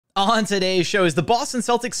On today's show, is the Boston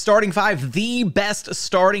Celtics starting five the best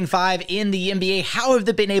starting five in the NBA? How have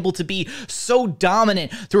they been able to be so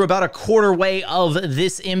dominant through about a quarter way of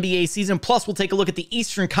this NBA season? Plus, we'll take a look at the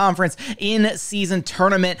Eastern Conference in-season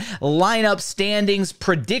tournament lineup, standings,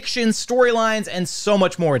 predictions, storylines, and so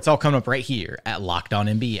much more. It's all coming up right here at Locked On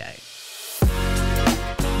NBA.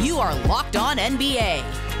 You are Locked On NBA,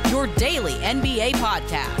 your daily NBA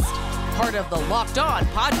podcast. Part of the Locked On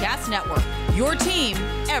Podcast Network, your team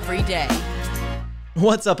every day.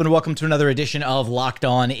 What's up, and welcome to another edition of Locked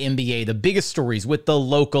On NBA, the biggest stories with the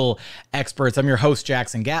local experts. I'm your host,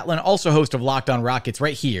 Jackson Gatlin, also host of Locked On Rockets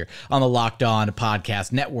right here on the Locked On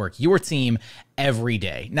Podcast Network, your team every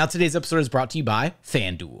day. Now, today's episode is brought to you by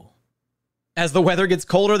FanDuel. As the weather gets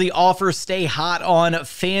colder, the offers stay hot on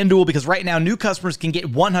FanDuel because right now new customers can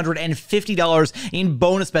get $150 in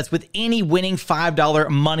bonus bets with any winning $5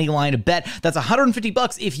 money line bet. That's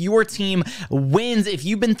 $150 if your team wins. If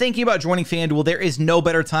you've been thinking about joining FanDuel, there is no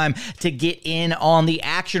better time to get in on the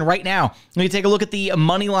action right now. We take a look at the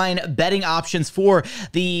money line betting options for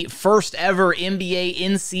the first ever NBA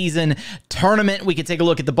in-season tournament. We can take a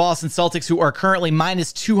look at the Boston Celtics, who are currently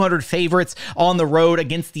minus 200 favorites on the road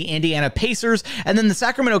against the Indiana Pacers. And then the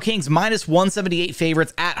Sacramento Kings minus 178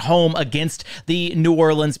 favorites at home against the New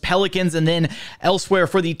Orleans Pelicans. And then elsewhere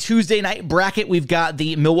for the Tuesday night bracket, we've got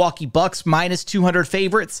the Milwaukee Bucks minus 200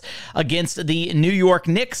 favorites against the New York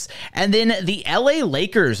Knicks. And then the LA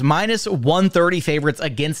Lakers minus 130 favorites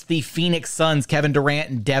against the Phoenix Suns, Kevin Durant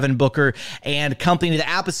and Devin Booker and company. The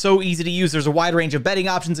app is so easy to use. There's a wide range of betting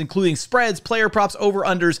options, including spreads, player props,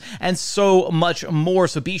 over-unders, and so much more.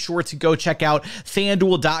 So be sure to go check out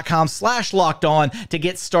FanDuel.com/Locked On to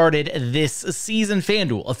get started this season.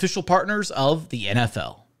 FanDuel, official partners of the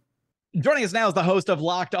NFL. Joining us now is the host of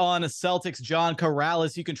Locked On Celtics, John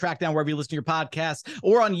Karalis. You can track down wherever you listen to your podcasts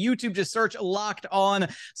or on YouTube. Just search Locked On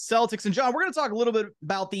Celtics. And John, we're going to talk a little bit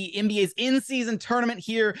about the NBA's in-season tournament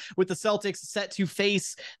here with the Celtics set to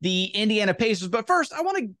face the Indiana Pacers. But first, I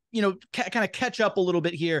want to, kind of catch up a little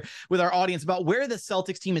bit here with our audience about where the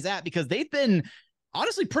Celtics team is at, because they've been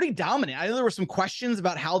honestly pretty dominant. I know there were some questions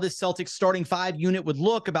about how this Celtics starting five unit would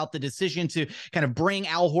look, about the decision to kind of bring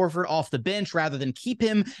Al Horford off the bench rather than keep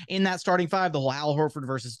him in that starting five, the whole Al Horford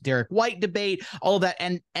versus Derek White debate, all of that.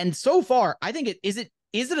 And so far, I think is it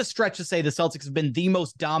a stretch to say the Celtics have been the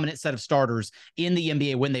most dominant set of starters in the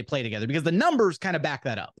NBA when they play together? Because the numbers kind of back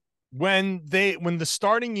that up. When the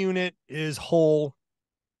starting unit is whole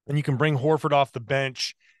and you can bring Horford off the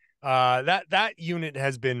bench, that unit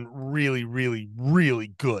has been really, really,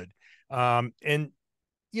 really good. And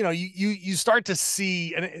you start to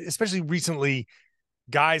see, and especially recently,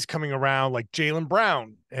 guys coming around like Jaylen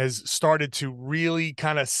Brown has started to really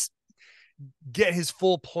kind of get his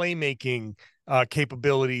full playmaking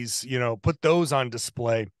capabilities, put those on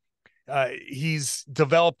display. He's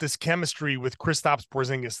developed this chemistry with Kristaps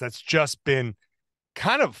Porzingis that's just been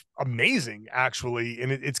kind of amazing, actually,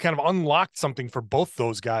 and it's kind of unlocked something for both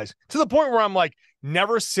those guys, to the point where I'm like,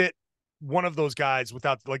 never sit one of those guys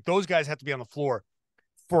without, like, those guys have to be on the floor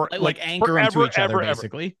for like anchor them to each other,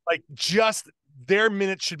 basically. Ever. Like, just their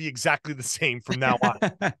minutes should be exactly the same from now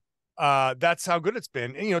on. That's how good it's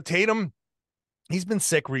been. And Tatum, he's been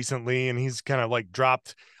sick recently, and he's kind of like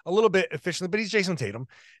dropped a little bit efficiently, but he's Jason Tatum.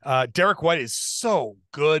 Derek White is so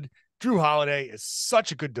good. Drew Holiday is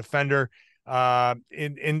such a good defender.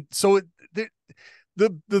 And so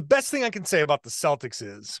the best thing I can say about the Celtics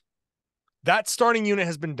is that starting unit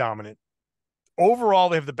has been dominant. Overall,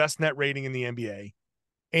 they have the best net rating in the NBA.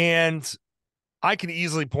 And I can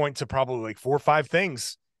easily point to probably like 4 or 5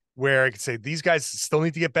 things where I could say these guys still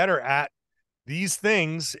need to get better at these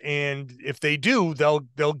things. And if they do,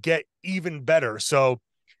 they'll get even better. So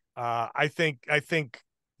I think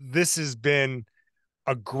this has been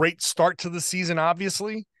a great start to the season,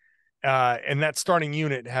 obviously. And that starting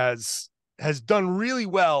unit has done really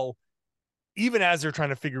well, even as they're trying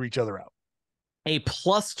to figure each other out. A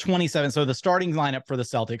plus 27. So the starting lineup for the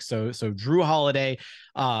Celtics. So Drew Holiday,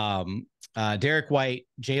 Derek White,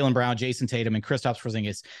 Jaylen Brown, Jason Tatum, and Kristaps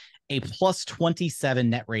Porzingis. A plus 27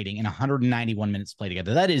 net rating in 191 minutes played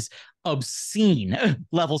together. That is obscene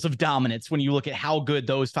levels of dominance when you look at how good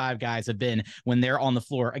those 5 guys have been when they're on the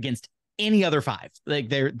floor against any other 5. Like,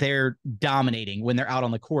 they're dominating when they're out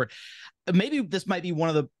on the court. Maybe this might be one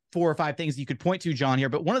of the 4 or 5 things you could point to, John, here,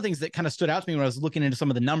 but one of the things that kind of stood out to me when I was looking into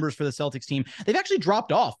some of the numbers for the Celtics team, they've actually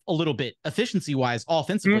dropped off a little bit efficiency-wise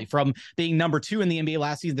offensively from being number 2 in the NBA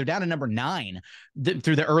last season. They're down to number 9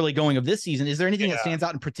 through the early going of this season. Is there anything that stands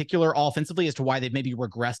out in particular offensively as to why they've maybe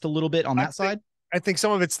regressed a little bit on that side? I think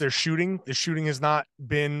some of it's their shooting. The shooting has not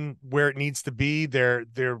been where it needs to be.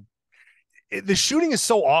 the shooting is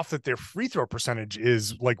so off that their free throw percentage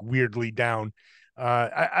is like weirdly down.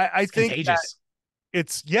 I think Contagious.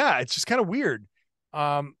 it's just kind of weird.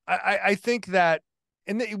 I think that,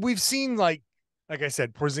 and we've seen like I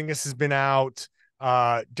said, Porzingis has been out.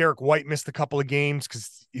 Derek White missed a couple of games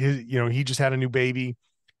because he just had a new baby.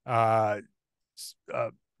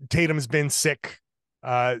 Tatum's been sick.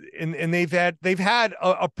 And they've had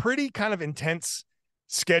a pretty kind of intense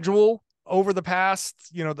schedule over the past,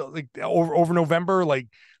 over November, like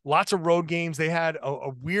lots of road games. They had a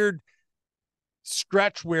weird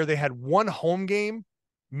stretch where they had one home game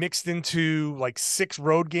mixed into like 6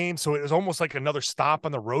 road games. So it was almost like another stop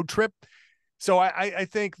on the road trip. So I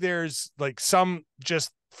think there's like some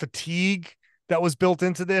just fatigue that was built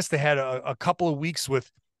into this. They had a couple of weeks with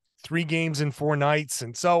 3 games in 4 nights.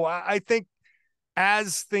 And so I think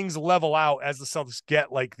as things level out, as the Celtics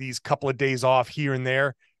get like these couple of days off here and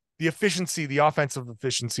there, the offensive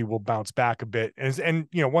efficiency will bounce back a bit. And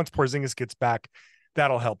once Porzingis gets back,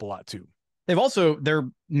 that'll help a lot too. They're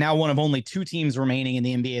now one of only 2 teams remaining in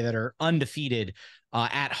the NBA that are undefeated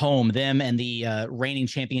at home. Them and the reigning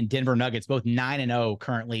champion Denver Nuggets, both 9-0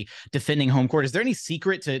 currently defending home court. Is there any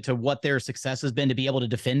secret to what their success has been to be able to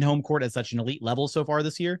defend home court at such an elite level so far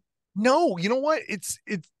this year? No, you know what?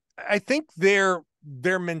 I think their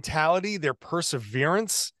mentality, their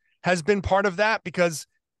perseverance has been part of that, because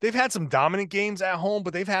they've had some dominant games at home,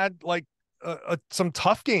 but they've had like some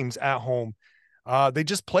tough games at home. They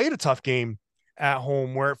just played a tough game at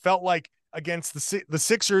home where it felt like against the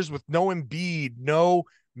Sixers with no Embiid, no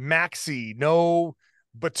Maxey, no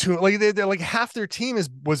Batum, like they're like half their team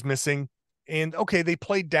was missing. And okay, they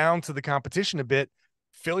played down to the competition a bit.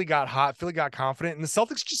 Philly got hot, Philly got confident, and the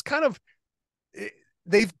Celtics just kind of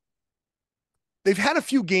they've had a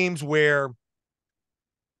few games where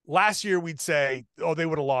last year we'd say, oh, they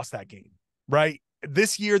would have lost that game, right?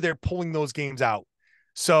 This year they're pulling those games out.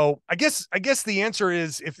 So I guess the answer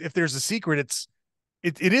is, if there's a secret,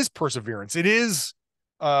 it is perseverance. It is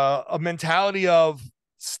a mentality of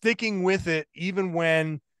sticking with it even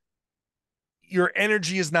when your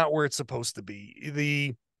energy is not where it's supposed to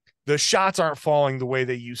be. The shots aren't falling the way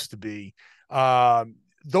they used to be.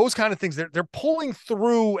 Those kind of things, they're pulling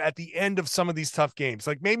through at the end of some of these tough games.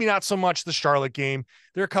 Like maybe not so much the Charlotte game.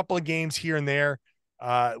 There are a couple of games here and there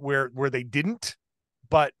where they didn't,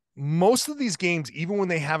 but most of these games, even when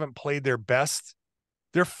they haven't played their best,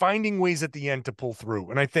 they're finding ways at the end to pull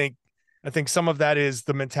through. And I think some of that is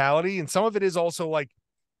the mentality, and some of it is also like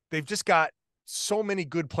they've just got so many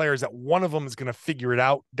good players that one of them is going to figure it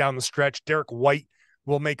out down the stretch. Derek White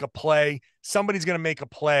will make a play. Somebody's going to make a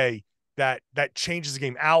play that changes the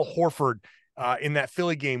game. Al Horford in that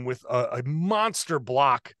Philly game with a monster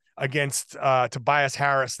block against Tobias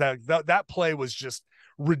Harris. That play was just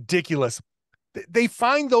ridiculous. They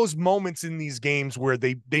find those moments in these games where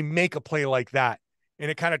they make a play like that, and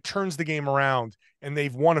it kind of turns the game around, and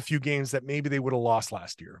they've won a few games that maybe they would have lost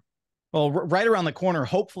last year. Well, right around the corner,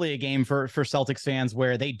 hopefully a game for Celtics fans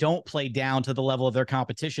where they don't play down to the level of their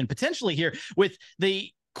competition, potentially here with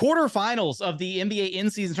the quarterfinals of the NBA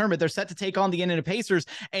in-season tournament. They're set to take on the Indiana Pacers,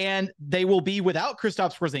 and they will be without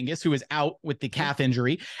Kristaps Porzingis, who is out with the calf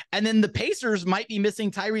injury. And then the Pacers might be missing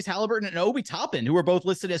Tyrese Haliburton and Obi Toppin, who are both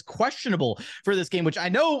listed as questionable for this game, which I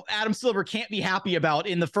know Adam Silver can't be happy about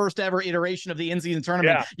in the first ever iteration of the in-season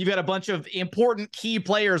tournament. Yeah. You've got a bunch of important key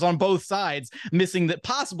players on both sides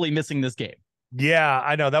possibly missing this game. Yeah,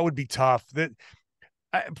 I know that would be tough.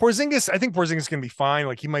 Porzingis, I think Porzingis is going to be fine.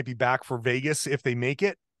 Like he might be back for Vegas if they make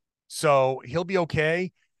it. So he'll be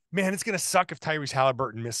okay. Man, it's going to suck if Tyrese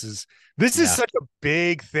Haliburton misses. This is such a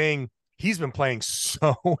big thing. He's been playing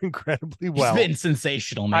so incredibly well. He's been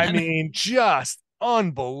sensational, man. I mean, just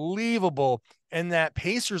unbelievable. And that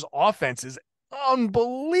Pacers offense is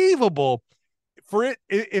unbelievable.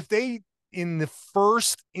 If they, in the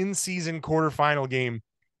first in-season quarterfinal game,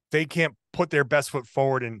 they can't put their best foot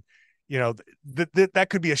forward, and that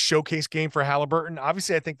could be a showcase game for Haliburton.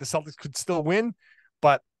 Obviously, I think the Celtics could still win,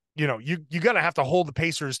 but you're going to have to hold the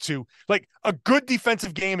Pacers to, like, a good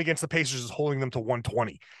defensive game against the Pacers is holding them to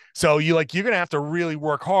 120. So you're going to have to really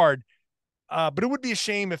work hard. But it would be a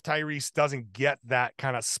shame if Tyrese doesn't get that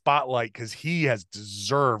kind of spotlight, because he has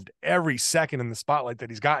deserved every second in the spotlight that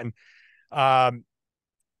he's gotten.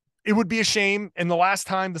 It would be a shame. And the last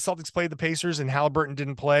time the Celtics played the Pacers and Haliburton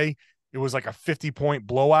didn't play, it was like a 50-point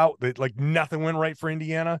blowout that, like, nothing went right for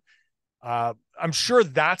Indiana. I'm sure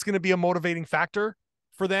that's going to be a motivating factor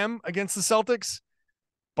for them against the Celtics.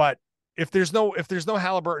 But if there's no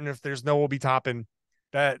Haliburton, if there's no Obi Toppin,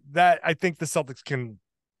 that I think the Celtics can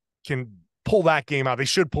pull that game out. They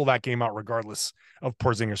should pull that game out regardless of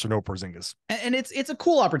Porzingis or no Porzingis. And it's a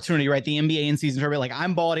cool opportunity, right? The NBA in-season tournament, like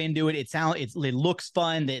I'm bought into it. It looks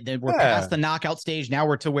fun. That we're past the knockout stage. Now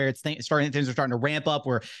we're to where things are starting to ramp up.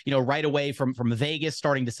 We're, right away from Vegas,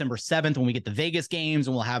 starting December 7th when we get the Vegas games,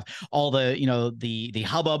 and we'll have all the, the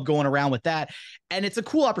hubbub going around with that. And it's a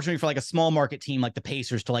cool opportunity for like a small market team like the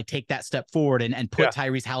Pacers to like take that step forward and put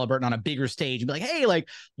Tyrese Halliburton on a bigger stage and be like, hey, like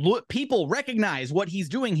look, people recognize what he's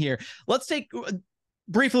doing here. Let's take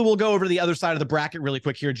briefly, we'll go over to the other side of the bracket really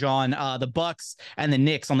quick here, John. The Bucks and the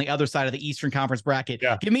Knicks on the other side of the Eastern Conference bracket.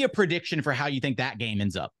 Yeah. Give me a prediction for how you think that game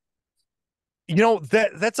ends up.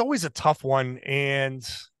 That's always a tough one, and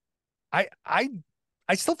I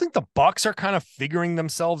still think the Bucks are kind of figuring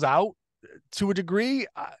themselves out to a degree.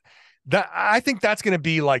 I think that's going to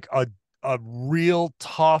be like a real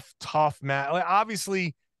tough match. Like,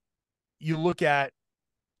 obviously, you look at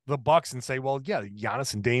the Bucks and say, well, yeah,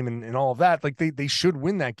 Giannis and Dame and all of that, like they should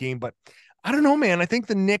win that game. But I don't know, man. I think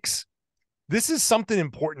the Knicks, this is something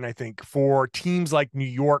important, I think, for teams like New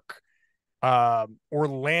York,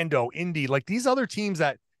 Orlando, Indy, like these other teams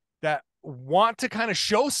that want to kind of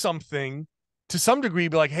show something to some degree,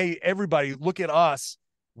 be like, hey, everybody, look at us.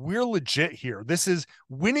 We're legit here. This is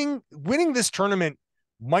winning this tournament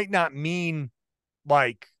might not mean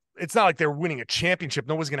like, it's not like they're winning a championship.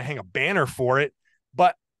 No one's going to hang a banner for it,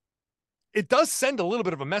 but it does send a little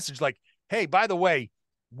bit of a message like, hey, by the way,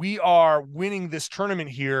 we are winning this tournament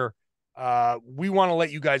here. We want to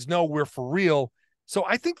let you guys know we're for real. So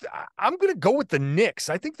I think I'm going to go with the Knicks.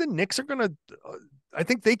 I think the Knicks are going to, I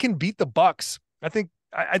think they can beat the Bucks. I think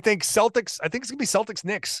Celtics, I think it's going to be Celtics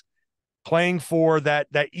Knicks playing for that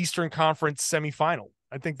Eastern Conference semifinal.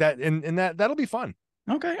 I think that, and that'll be fun.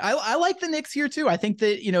 Okay. I like the Knicks here too. I think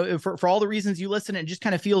that, for all the reasons you listen, it just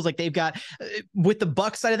kind of feels like they've got, with the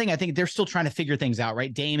Bucks side of thing, I think they're still trying to figure things out,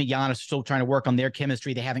 right? Dame and Giannis are still trying to work on their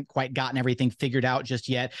chemistry. They haven't quite gotten everything figured out just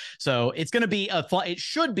yet. So it's going to be it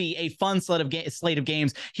should be a fun slate of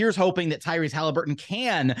games. Here's hoping that Tyrese Halliburton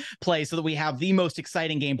can play so that we have the most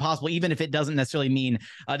exciting game possible, even if it doesn't necessarily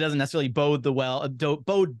bode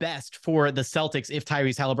best for the Celtics if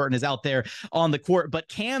Tyrese Halliburton is out there on the court. But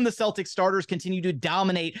can the Celtics starters continue to dominate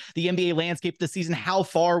the NBA landscape this season? How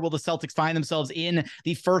far will the Celtics find themselves in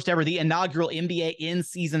the inaugural NBA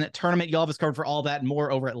in-season tournament? You'll have us covered for all that and more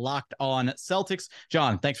over at Locked On Celtics.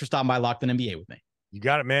 John, thanks for stopping by Locked On NBA with me. You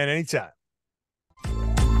got it, man. Anytime.